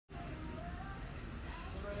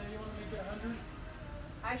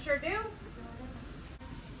I sure do.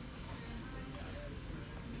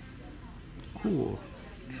 Cool.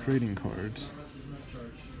 Trading cards.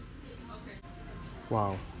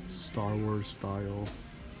 Wow. Star Wars style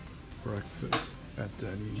breakfast at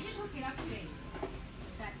Denny's.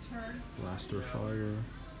 Blaster fire.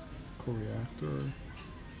 Reactor.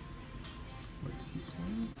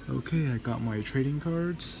 Okay, I got my trading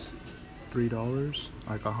cards. $3.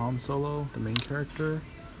 I got Han Solo, the main character,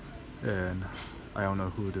 and I don't know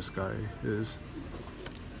who this guy is.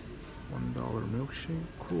 $1 milkshake.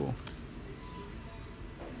 Cool.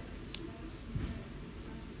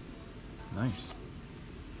 Nice.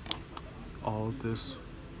 All of this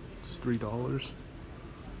is $3.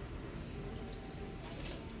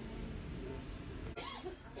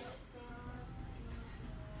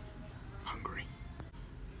 Hungry.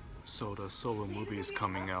 So the Solo movie is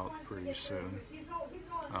coming out pretty soon.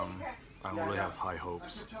 I don't really have high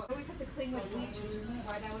hopes. I always have to clean with bleach, which is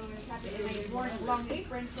why that would always happen. And I wore a long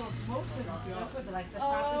apron, so most of them, that's what the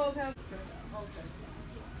top is.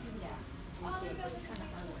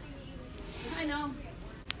 I know.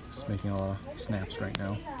 Just making a lot of snaps right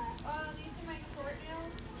now.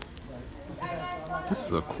 This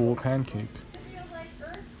is a cool pancake.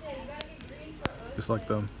 It's like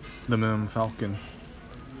the Millennium Falcon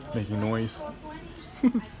making noise.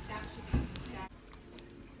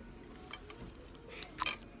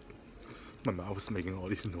 My mouth is making all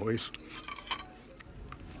these noise.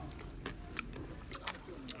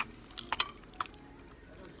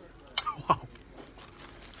 Wow.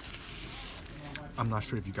 I'm not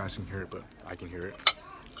sure if you guys can hear it, but I can hear it.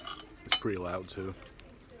 It's pretty loud too.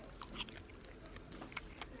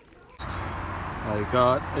 I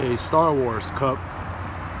got a Star Wars cup,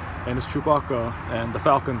 and it's Chewbacca and the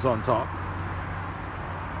Falcon's on top.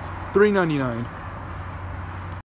 $3.99.